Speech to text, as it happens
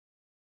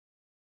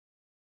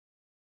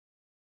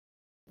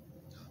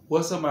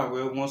What's up, my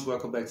real ones?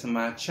 Welcome back to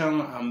my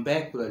channel. I'm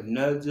back with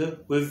another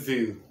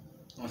review.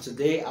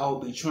 Today I will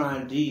be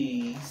trying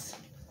these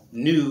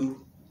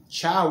new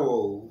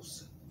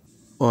churros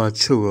or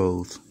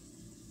churros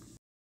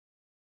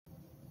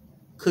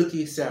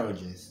cookie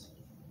sandwiches.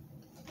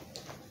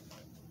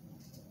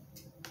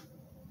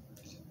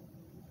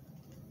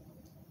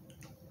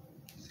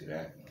 See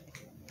that?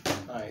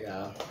 Alright,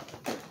 y'all.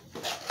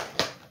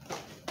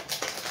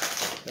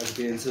 Let's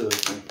get into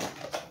it.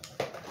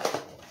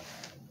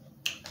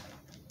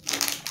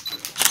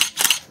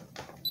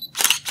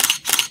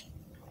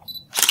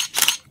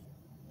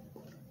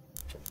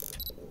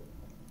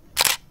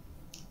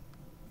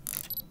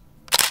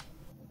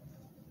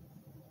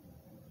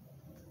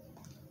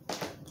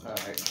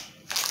 Alright.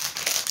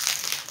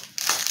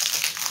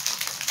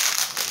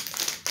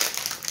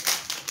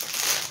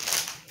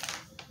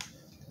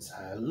 That's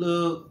how it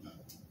look.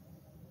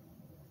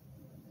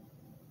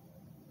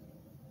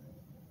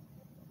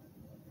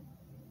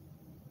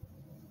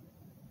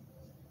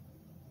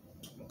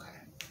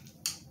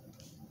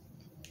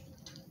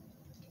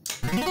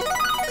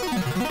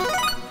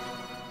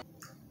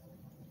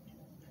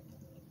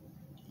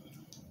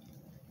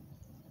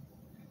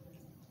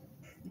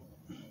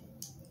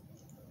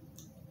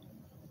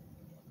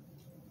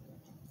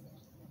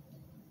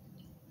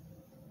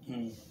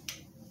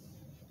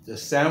 The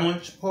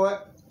sandwich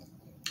part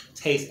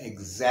tastes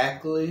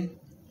exactly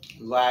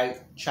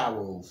like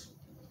churros.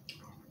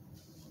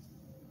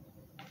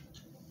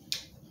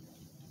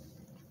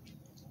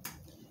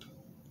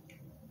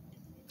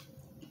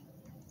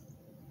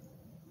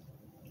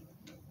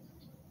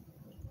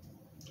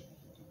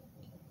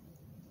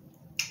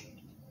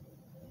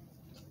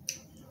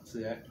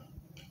 See that?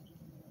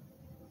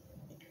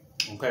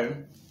 Okay.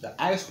 The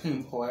ice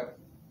cream part,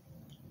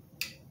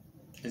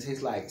 it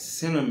tastes like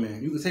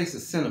cinnamon. You can taste the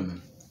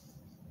cinnamon.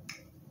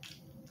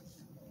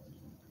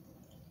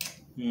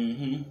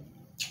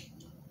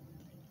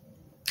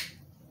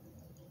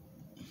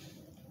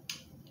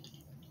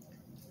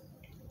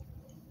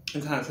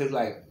 It kind of tastes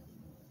like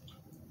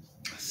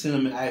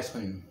cinnamon ice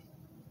cream.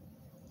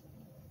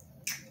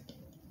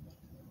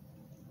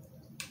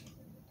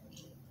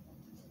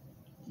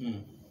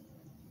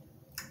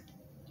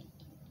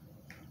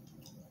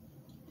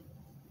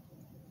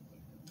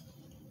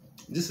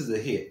 This is a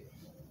hit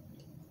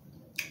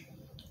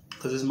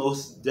because it's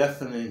most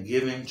definitely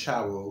giving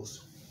churros.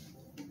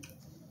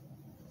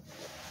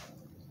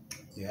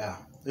 Yeah,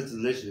 it's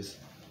delicious.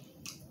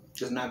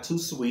 It's not too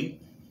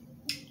sweet.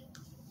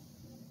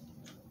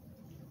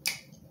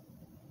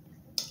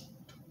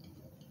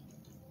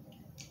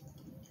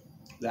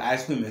 The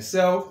ice cream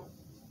itself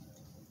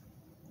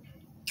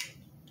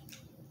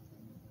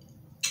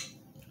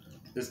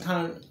is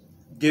kind of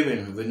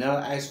giving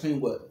vanilla ice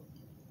cream with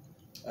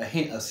a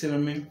hint of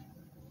cinnamon.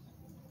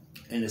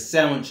 And the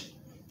sandwich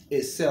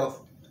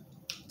itself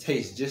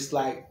tastes just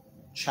like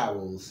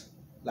churros.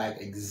 Like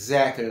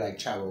exactly like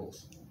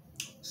churros.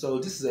 So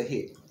this is a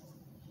hit.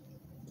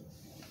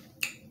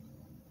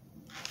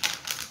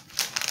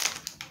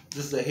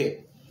 This is a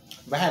hit.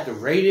 If I had to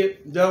rate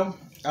it though,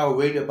 I would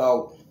rate it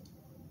about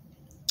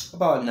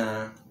a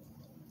 9.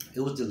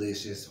 It was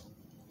delicious.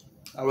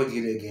 I would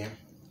get it again.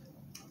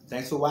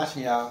 Thanks for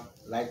watching, y'all.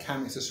 Like,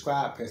 comment,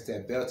 subscribe, press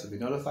that bell to be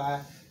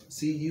notified.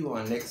 See you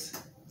on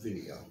next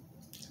video.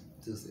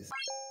 Deuces.